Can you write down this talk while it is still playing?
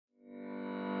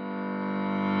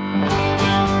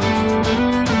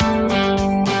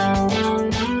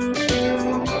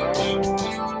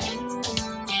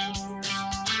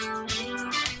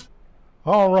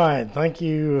Thank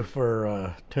you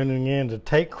for tuning in to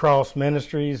Take Cross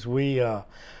Ministries. We're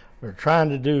trying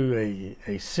to do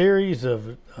a series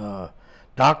of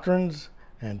doctrines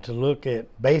and to look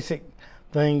at basic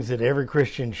things that every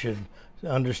Christian should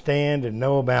understand and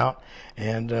know about.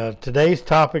 And today's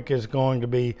topic is going to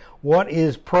be, what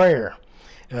is prayer?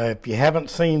 If you haven't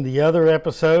seen the other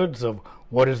episodes of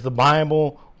what is the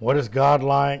Bible, what is God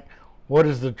like, what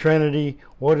is the Trinity,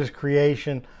 what is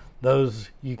creation, those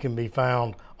you can be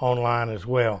found online as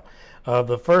well.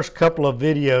 The first couple of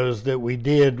videos that we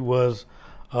did was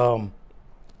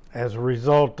as a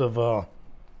result of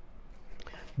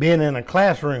being in a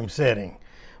classroom setting.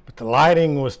 But the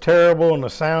lighting was terrible and the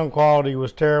sound quality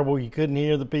was terrible. You couldn't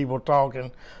hear the people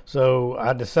talking. So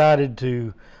I decided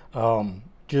to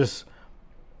just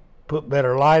put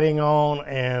better lighting on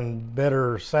and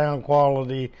better sound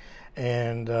quality.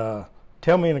 And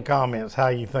tell me in the comments how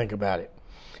you think about it.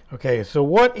 Okay, so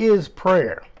what is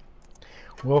prayer?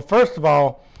 Well, first of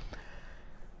all,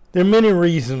 there are many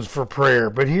reasons for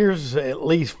prayer, but here's at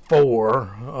least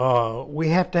four. We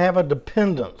have to have a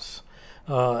dependence.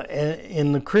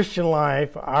 In the Christian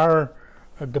life, our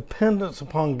dependence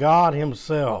upon God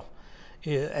Himself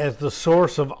as the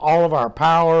source of all of our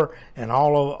power and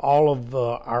all of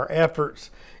our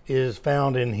efforts is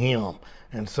found in Him.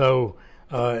 And so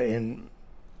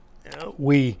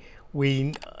we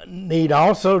need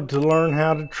also to learn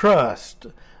how to trust.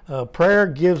 Prayer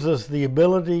gives us the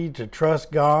ability to trust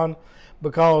God,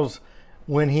 because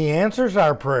when He answers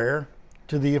our prayer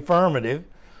to the affirmative,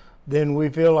 then we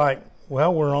feel like,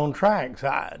 well, we're on track.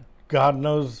 God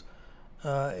knows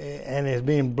and is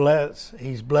being blessed.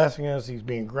 He's blessing us. He's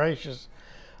being gracious.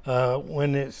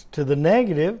 When it's to the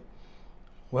negative,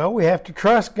 well, we have to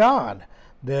trust God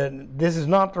that this is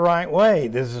not the right way.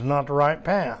 This is not the right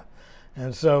path.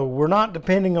 And so we're not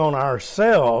depending on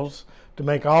ourselves to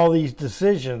make all these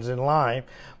decisions in life,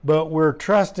 but we're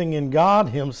trusting in God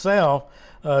Himself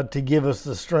to give us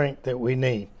the strength that we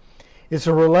need. It's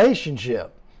a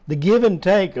relationship. The give and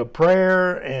take of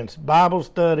prayer and Bible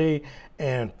study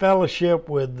and fellowship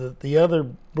with the other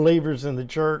believers in the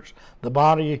church, the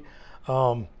body,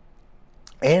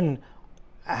 and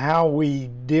how we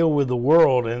deal with the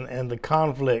world and the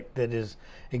conflict that is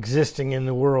existing in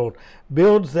the world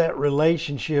builds that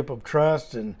relationship of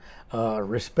trust and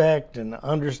respect and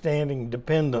understanding,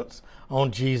 dependence on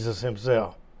Jesus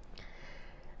Himself.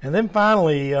 And then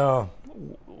finally,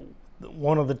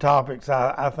 one of the topics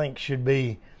I think should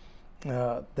be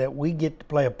that we get to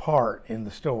play a part in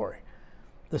the story.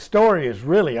 The story is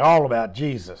really all about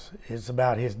Jesus. It's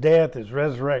about His death, His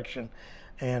resurrection,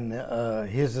 and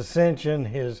His ascension,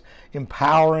 His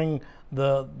empowering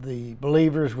the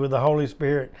believers with the Holy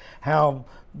Spirit, how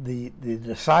the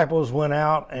disciples went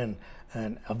out and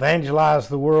evangelized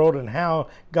the world, and how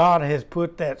God has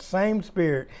put that same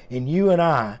Spirit in you and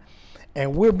I,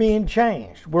 and we're being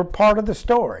changed. We're part of the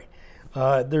story.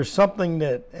 There's something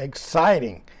that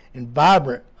exciting and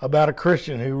vibrant about a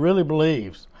Christian who really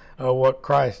believes what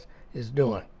Christ is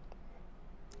doing.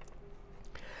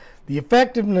 The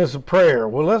effectiveness of prayer.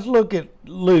 Well, let's look at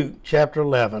Luke chapter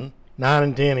 11, 9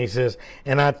 and 10. He says,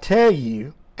 "And I tell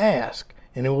you, ask,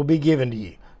 and it will be given to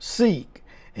you. Seek,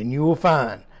 and you will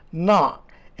find. Knock,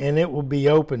 and it will be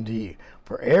open to you.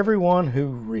 For everyone who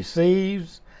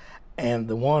receives, and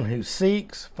the one who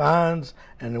seeks finds,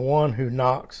 and the one who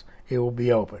knocks, it will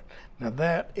be open." Now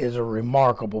that is a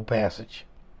remarkable passage.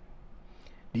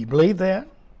 Do you believe that?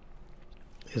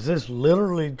 Is this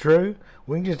literally true?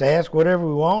 We can just ask whatever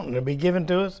we want and it'll be given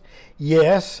to us?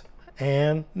 Yes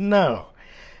and no.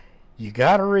 You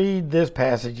got to read this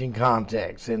passage in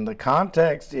context, and the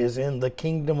context is in the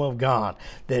kingdom of God,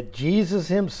 that Jesus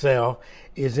Himself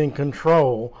is in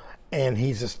control and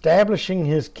He's establishing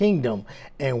His kingdom,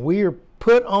 and we are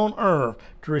put on earth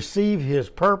to receive His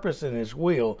purpose and His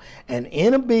will. And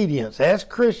in obedience, as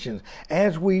Christians,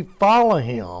 as we follow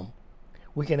Him,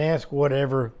 we can ask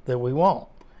whatever that we want,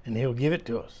 and He'll give it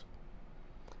to us.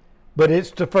 But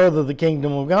it's to further the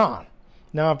kingdom of God.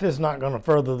 Now, if it's not going to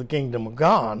further the kingdom of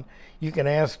God, you can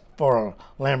ask for a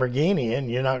Lamborghini and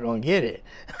you're not going to get it.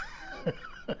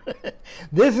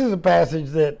 This is a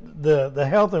passage that the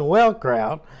health and wealth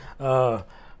crowd,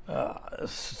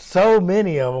 so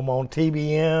many of them on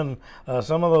TBN,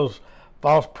 some of those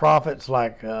false prophets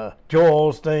like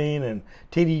Joel Osteen and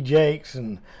T.D. Jakes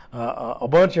and a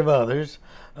bunch of others,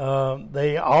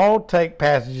 they all take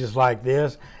passages like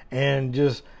this and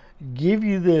just give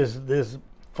you this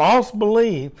false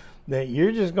belief that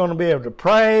you're just going to be able to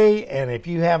pray, and if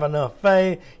you have enough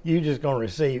faith, you're just going to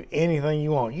receive anything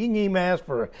you want. You can even ask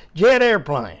for a jet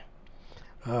airplane.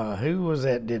 Who was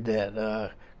that did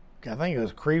that? I think it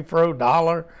was Creflo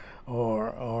Dollar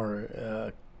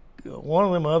or one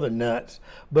of them other nuts.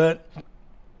 But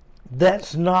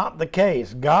that's not the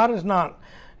case. God is not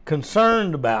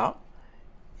concerned about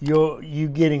you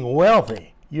getting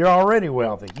wealthy. You're already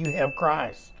wealthy. You have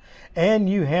Christ. And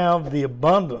you have the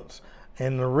abundance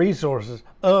and the resources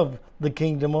of the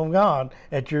kingdom of God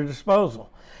at your disposal.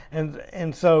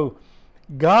 And so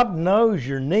God knows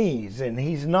your needs, and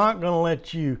He's not going to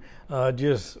let you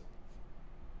just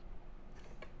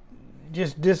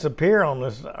disappear on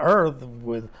this earth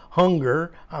with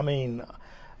hunger. I mean,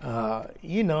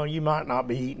 you might not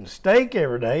be eating steak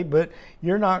every day, but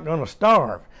you're not going to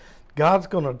starve. God's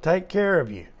going to take care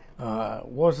of you.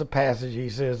 What's the passage? He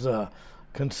says,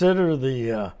 consider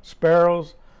the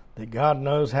sparrows, that God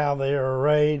knows how they are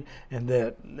arrayed, and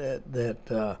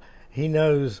that He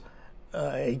knows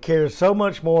He cares so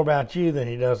much more about you than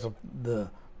He does the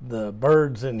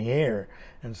birds in the air.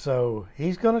 And so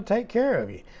He's going to take care of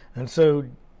you. And so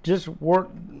just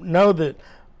know that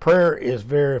prayer is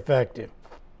very effective.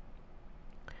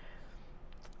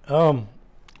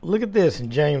 Look at this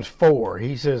in James 4.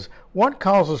 He says, what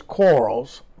causes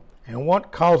quarrels and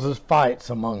what causes fights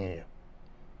among you?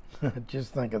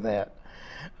 Just think of that.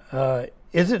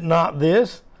 Is it not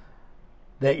this,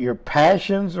 that your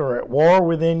passions are at war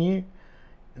within you?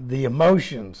 The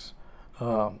emotions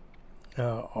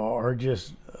are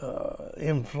just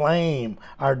inflame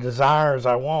our desires,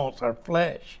 our wants. Our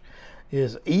flesh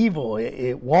is evil.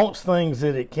 It wants things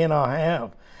that it cannot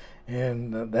have.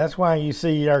 And that's why you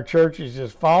see our churches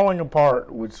just falling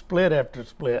apart with split after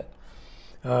split.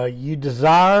 You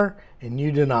desire and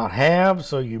you do not have,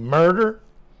 so you murder.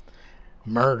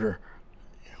 Murder.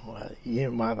 Well,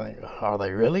 you might think, are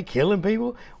they really killing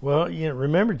people? Well,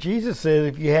 remember Jesus says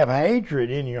if you have hatred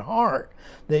in your heart,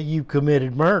 that you've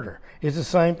committed murder. It's the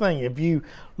same thing. If you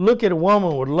look at a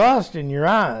woman with lust in your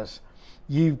eyes,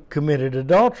 you've committed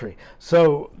adultery.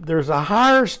 So there's a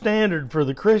higher standard for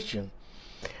the Christian.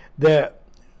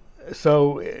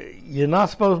 So you're not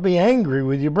supposed to be angry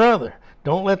with your brother.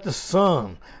 Don't let the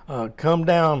sun come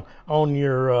down on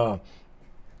your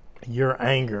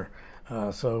anger.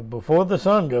 So before the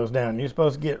sun goes down, you're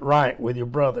supposed to get right with your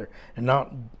brother and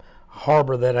not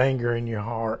harbor that anger in your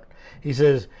heart. He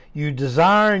says, you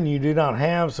desire and you do not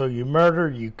have, so you murder.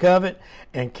 You covet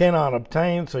and cannot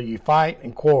obtain, so you fight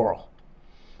and quarrel.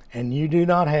 And you do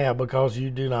not have because you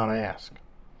do not ask.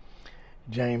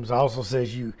 James also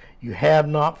says, you have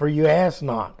not, for you ask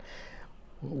not.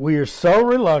 We are so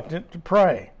reluctant to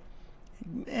pray.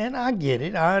 And I get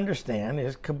it. I understand.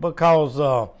 It's because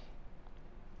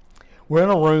we're in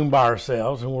a room by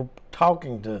ourselves and we're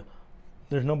talking to,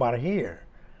 there's nobody here.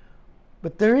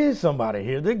 But there is somebody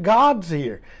here. That God's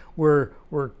here. Where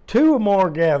two or more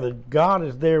gathered, God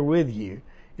is there with you,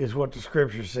 is what the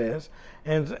Scripture says.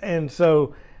 And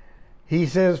so He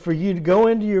says for you to go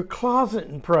into your closet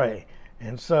and pray.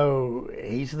 And so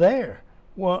He's there.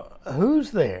 Well,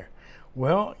 who's there?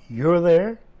 Well, you're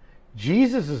there.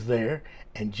 Jesus is there.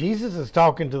 And Jesus is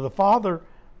talking to the Father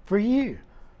for you.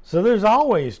 So there's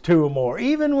always two or more,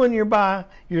 even when you're by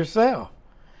yourself.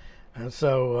 And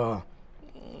so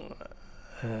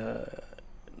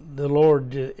the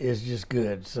Lord is just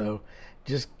good. So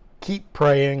just keep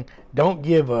praying. Don't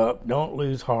give up. Don't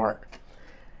lose heart.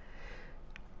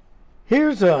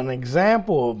 Here's an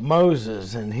example of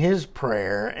Moses and his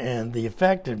prayer and the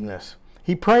effectiveness.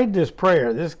 He prayed this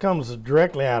prayer. This comes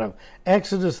directly out of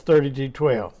Exodus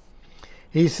 32:12.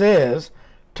 He says,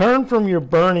 turn from your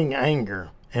burning anger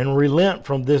and relent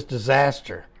from this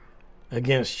disaster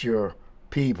against your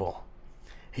people.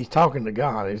 He's talking to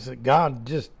God. He said, God,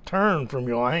 just turn from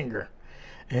your anger.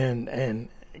 And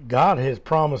God has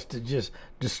promised to just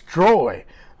destroy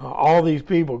all these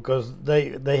people because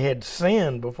they had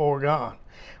sinned before God.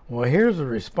 Well, here's the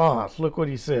response. Look what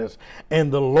he says.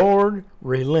 And the Lord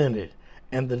relented,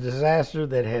 and the disaster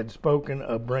that had spoken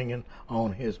of bringing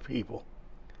on his people.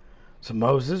 So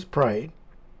Moses prayed,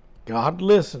 God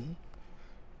listened,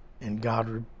 and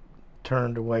God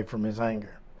turned away from his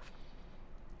anger.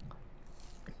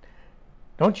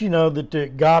 Don't you know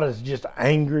that God is just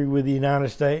angry with the United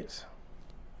States?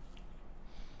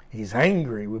 He's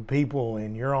angry with people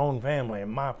in your own family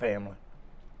and my family.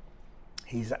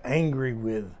 He's angry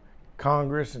with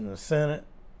Congress and the Senate.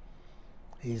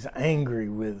 He's angry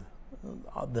with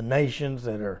the nations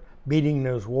that are beating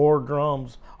those war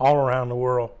drums all around the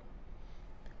world.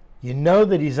 You know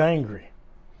that he's angry.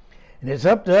 And it's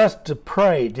up to us to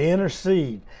pray, to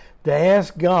intercede, to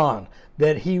ask God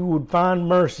that he would find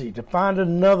mercy, to find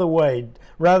another way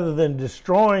rather than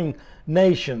destroying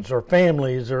nations or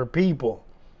families or people,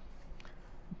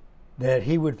 that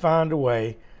he would find a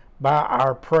way by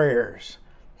our prayers.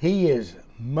 He is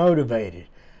motivated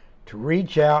to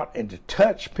reach out and to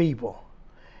touch people.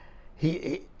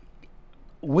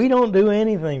 We don't do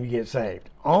anything to get saved.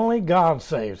 Only God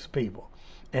saves people.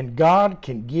 And God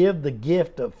can give the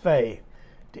gift of faith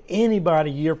to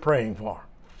anybody you're praying for.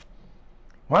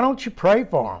 Why don't you pray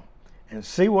for them and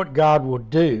see what God will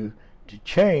do to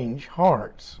change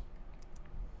hearts?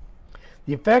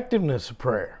 The effectiveness of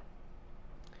prayer.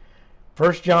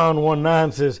 1 John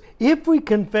 1:9 says, if we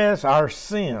confess our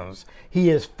sins, He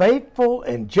is faithful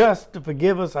and just to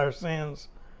forgive us our sins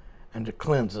and to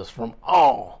cleanse us from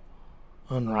all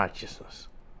unrighteousness.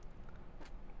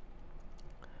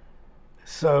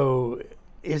 So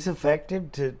it's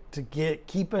effective to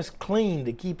keep us clean,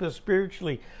 to keep us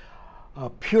spiritually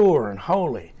pure and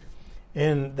holy.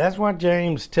 And that's why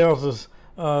James tells us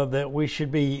that we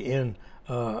should be in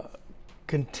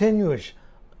continuous,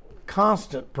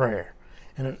 constant prayer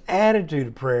and an attitude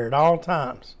of prayer at all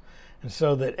times. And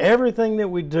so that everything that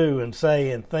we do and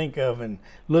say and think of and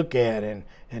look at and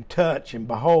touch and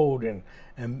behold and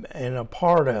a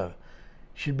part of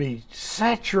should be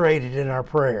saturated in our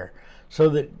prayer, so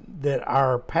that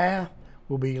our path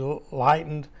will be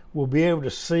lightened. We'll be able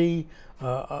to see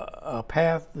a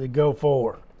path to go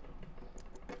forward.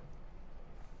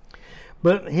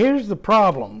 But here's the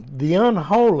problem. The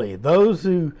unholy, those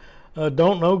who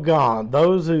don't know God,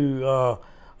 those who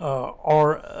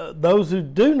those who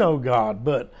do know God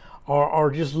but are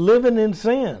just living in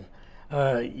sin,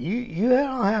 you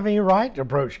don't have any right to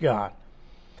approach God.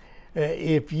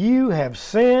 If you have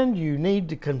sinned, you need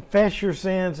to confess your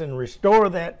sins and restore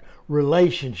that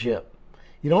relationship.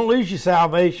 You don't lose your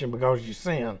salvation because you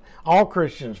sin. All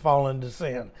Christians fall into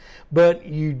sin. But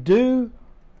you do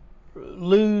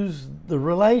lose the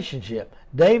relationship.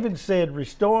 David said,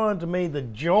 restore unto me the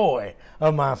joy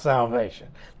of my salvation.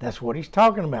 That's what he's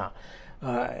talking about.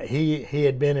 He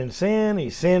had been in sin. He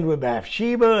sinned with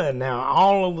Bathsheba, and now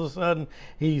all of a sudden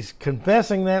he's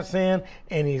confessing that sin,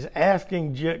 and he's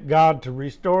asking God to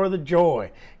restore the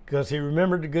joy, because he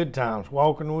remembered the good times,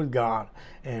 walking with God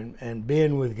and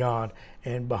being with God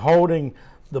and beholding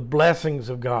the blessings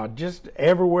of God just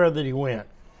everywhere that he went.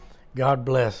 God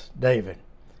bless David.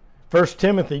 1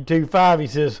 Timothy 2:5, he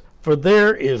says, for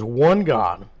there is one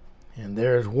God, and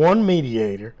there is one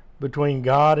mediator between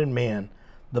God and men,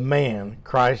 the man,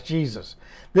 Christ Jesus.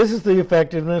 This is the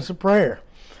effectiveness of prayer.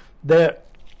 That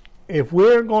if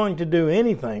we're going to do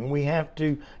anything, we have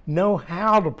to know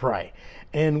how to pray.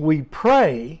 And we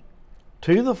pray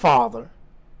to the Father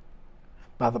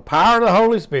by the power of the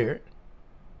Holy Spirit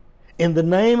in the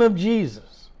name of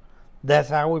Jesus. That's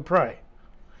how we pray.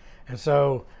 And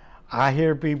so I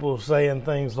hear people saying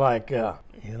things like,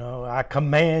 I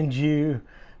command you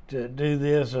to do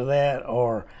this or that,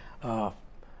 or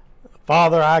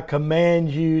Father, I command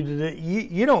you to do.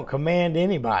 You don't command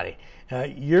anybody.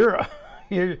 If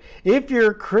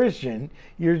you're a Christian,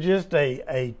 you're just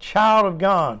a child of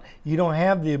God. You don't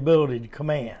have the ability to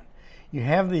command. You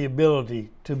have the ability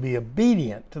to be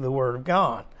obedient to the Word of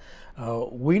God.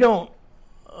 We don't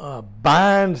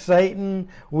bind Satan.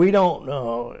 We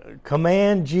don't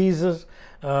command Jesus.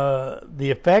 The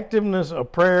effectiveness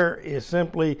of prayer is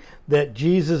simply that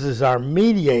Jesus is our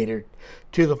mediator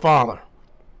to the Father.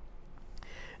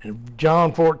 In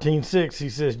John 14:6, he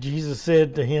says, Jesus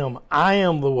said to him, I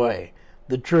am the way,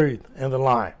 the truth, and the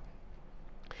life.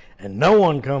 And no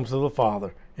one comes to the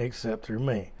Father except through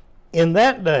me. In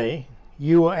that day,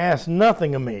 you will ask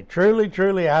nothing of me. Truly,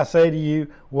 truly, I say to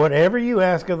you, whatever you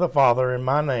ask of the Father in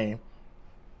my name,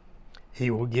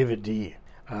 he will give it to you.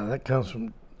 That comes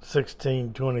from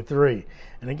 16:23.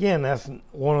 And again, that's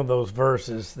one of those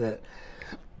verses that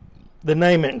the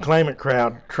name it and claim it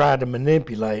crowd tried to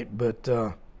manipulate, but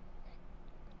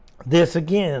this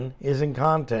again is in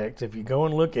context. If you go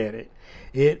and look at it,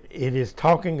 it is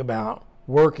talking about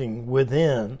working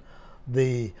within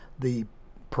the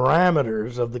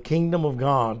parameters of the kingdom of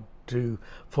God to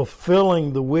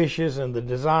fulfilling the wishes and the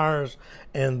desires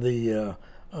and the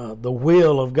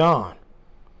will of God.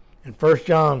 In 1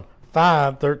 John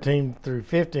 5:13 through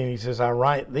 15, he says, I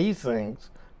write these things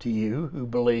to you who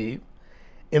believe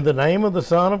in the name of the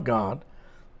Son of God,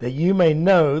 that you may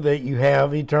know that you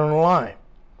have eternal life.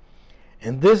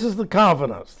 And this is the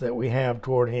confidence that we have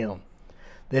toward him,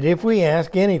 that if we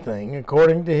ask anything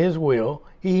according to his will,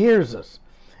 he hears us.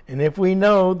 And if we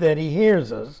know that he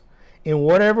hears us, in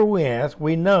whatever we ask,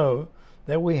 we know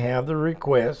that we have the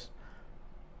request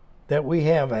that we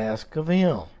have asked of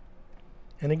him.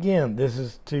 And again, this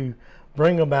is to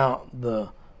bring about the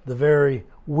very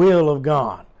will of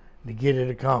God, to get it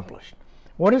accomplished.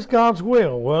 What is God's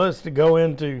will? Well, it's to go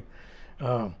into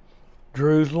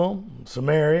Jerusalem,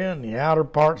 Samaria, and the outer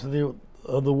parts of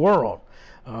the world.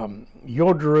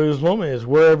 Your Jerusalem is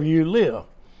wherever you live.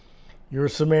 Your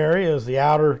Samaria is the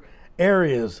outer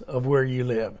areas of where you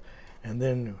live. And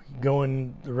then go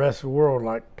in the rest of the world,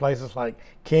 like places like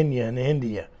Kenya and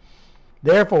India.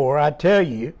 Therefore, I tell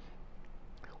you,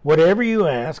 whatever you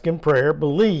ask in prayer,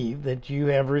 believe that you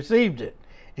have received it,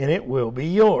 and it will be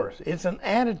yours. It's an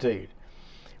attitude.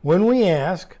 When we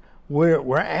ask,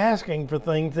 we're asking for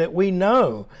things that we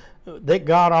know that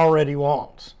God already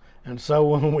wants. And so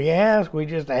when we ask, we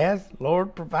just ask,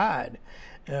 Lord, provide.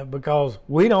 Because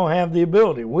we don't have the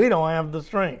ability. We don't have the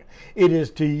strength. It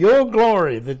is to your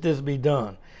glory that this be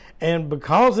done. And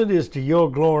because it is to your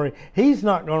glory, he's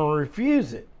not going to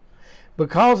refuse it.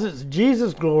 Because it's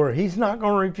Jesus' glory, he's not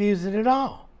going to refuse it at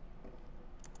all.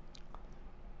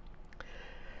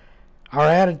 Our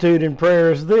attitude in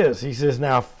prayer is this. He says,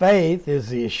 now faith is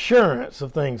the assurance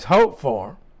of things hoped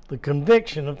for, the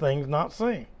conviction of things not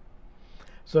seen.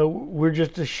 So we're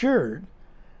just assured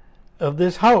of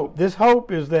this hope. This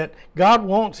hope is that God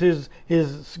wants his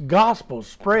gospel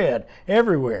spread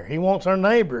everywhere. He wants our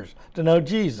neighbors to know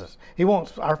Jesus. He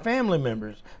wants our family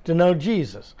members to know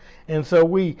Jesus. And so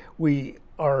we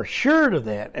are assured of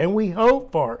that, and we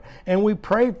hope for it, and we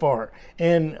pray for it.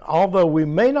 And although we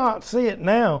may not see it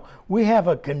now, we have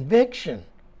a conviction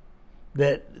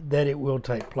that it will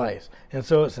take place. And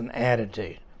so it's an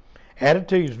attitude.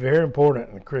 Attitude is very important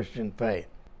in the Christian faith.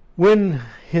 When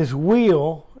his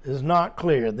will is not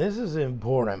clear. This is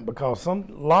important because a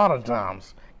lot of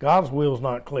times God's will is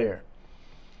not clear.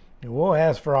 And we'll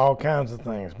ask for all kinds of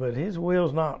things, but his will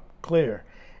is not clear.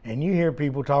 And you hear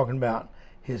people talking about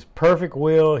his perfect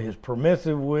will, his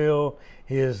permissive will,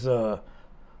 his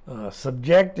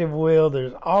subjective will.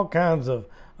 There's all kinds of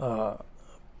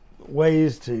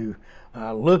ways to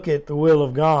look at the will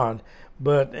of God.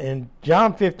 But in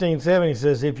John 15:7, he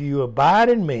says, if you abide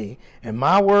in me and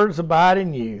my words abide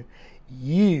in you,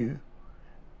 you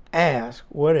ask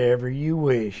whatever you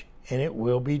wish, and it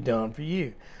will be done for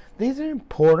you. These are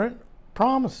important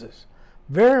promises,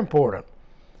 very important.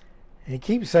 And he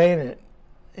keeps saying it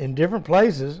in different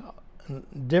places, in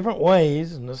different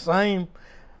ways, and the same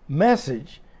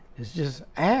message is just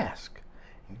ask,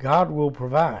 and God will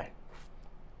provide.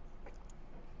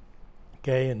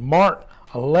 Okay, in Mark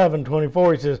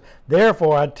 11:24, he says,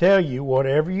 therefore I tell you,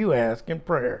 whatever you ask in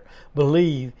prayer,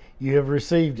 believe you have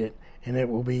received it, and it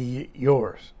will be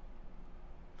yours.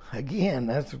 Again,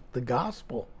 that's the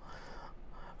gospel.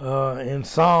 In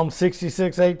Psalm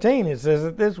 66:18, it says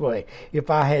it this way, if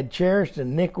I had cherished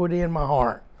iniquity in my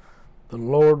heart, the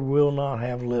Lord will not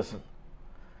have listened.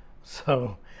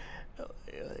 So,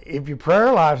 if your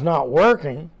prayer life's not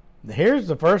working, here's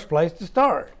the first place to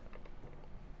start.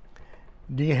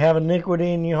 Do you have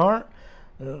iniquity in your heart?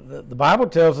 The Bible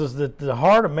tells us that the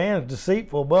heart of man is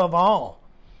deceitful above all.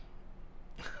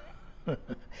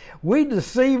 We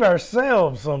deceive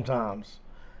ourselves sometimes.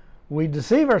 We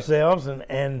deceive ourselves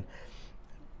and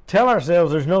tell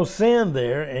ourselves there's no sin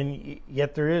there, and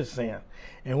yet there is sin.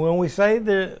 And when we say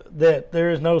that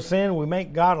there is no sin, we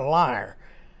make God a liar.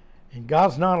 And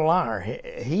God's not a liar.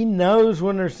 He knows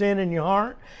when there's sin in your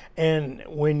heart, and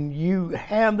when you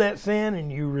have that sin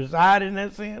and you reside in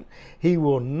that sin, he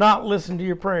will not listen to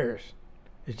your prayers.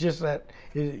 It's just that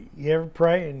you ever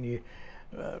pray and you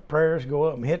prayers go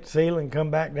up and hit the ceiling and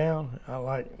come back down.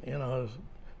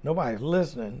 Nobody's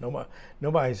listening.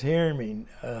 Nobody's hearing me.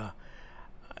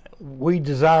 We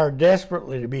desire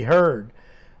desperately to be heard,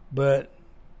 but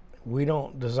we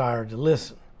don't desire to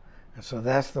listen. And so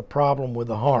that's the problem with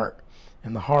the heart.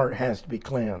 And the heart has to be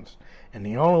cleansed. And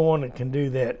the only one that can do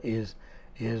that is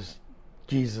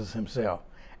Jesus himself.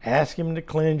 Ask him to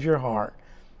cleanse your heart,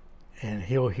 and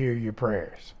he'll hear your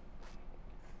prayers.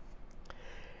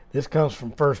 This comes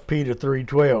from 1 Peter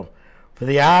 3:12. For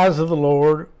the eyes of the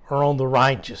Lord are on the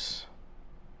righteous,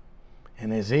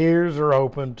 and his ears are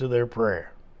open to their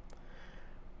prayer.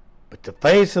 But the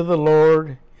face of the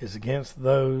Lord is against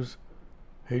those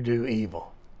who do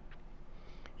evil.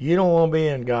 You don't want to be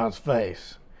in God's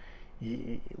face.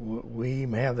 We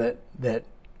have that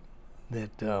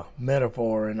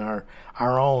metaphor in our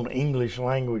own English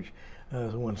language.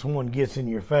 When someone gets in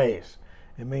your face,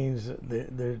 it means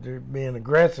that they're being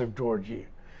aggressive towards you.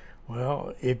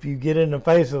 Well, if you get in the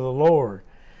face of the Lord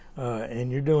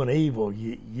and you're doing evil,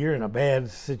 you're in a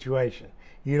bad situation.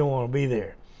 You don't want to be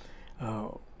there.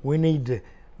 We need to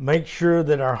make sure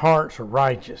that our hearts are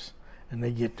righteous and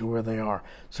they get to where they are.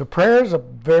 So prayer is a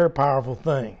very powerful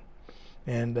thing.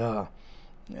 And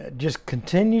just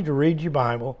continue to read your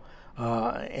Bible.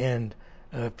 And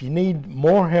if you need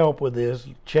more help with this,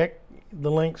 check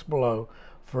the links below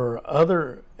for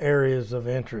other areas of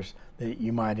interest that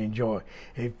you might enjoy.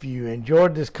 If you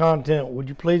enjoyed this content, would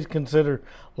you please consider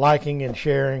liking and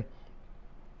sharing,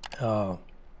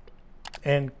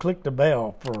 and click the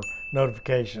bell for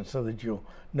notifications so that you'll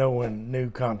know when new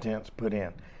content's put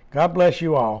in. God bless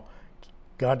you all.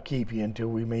 God keep you until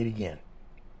we meet again.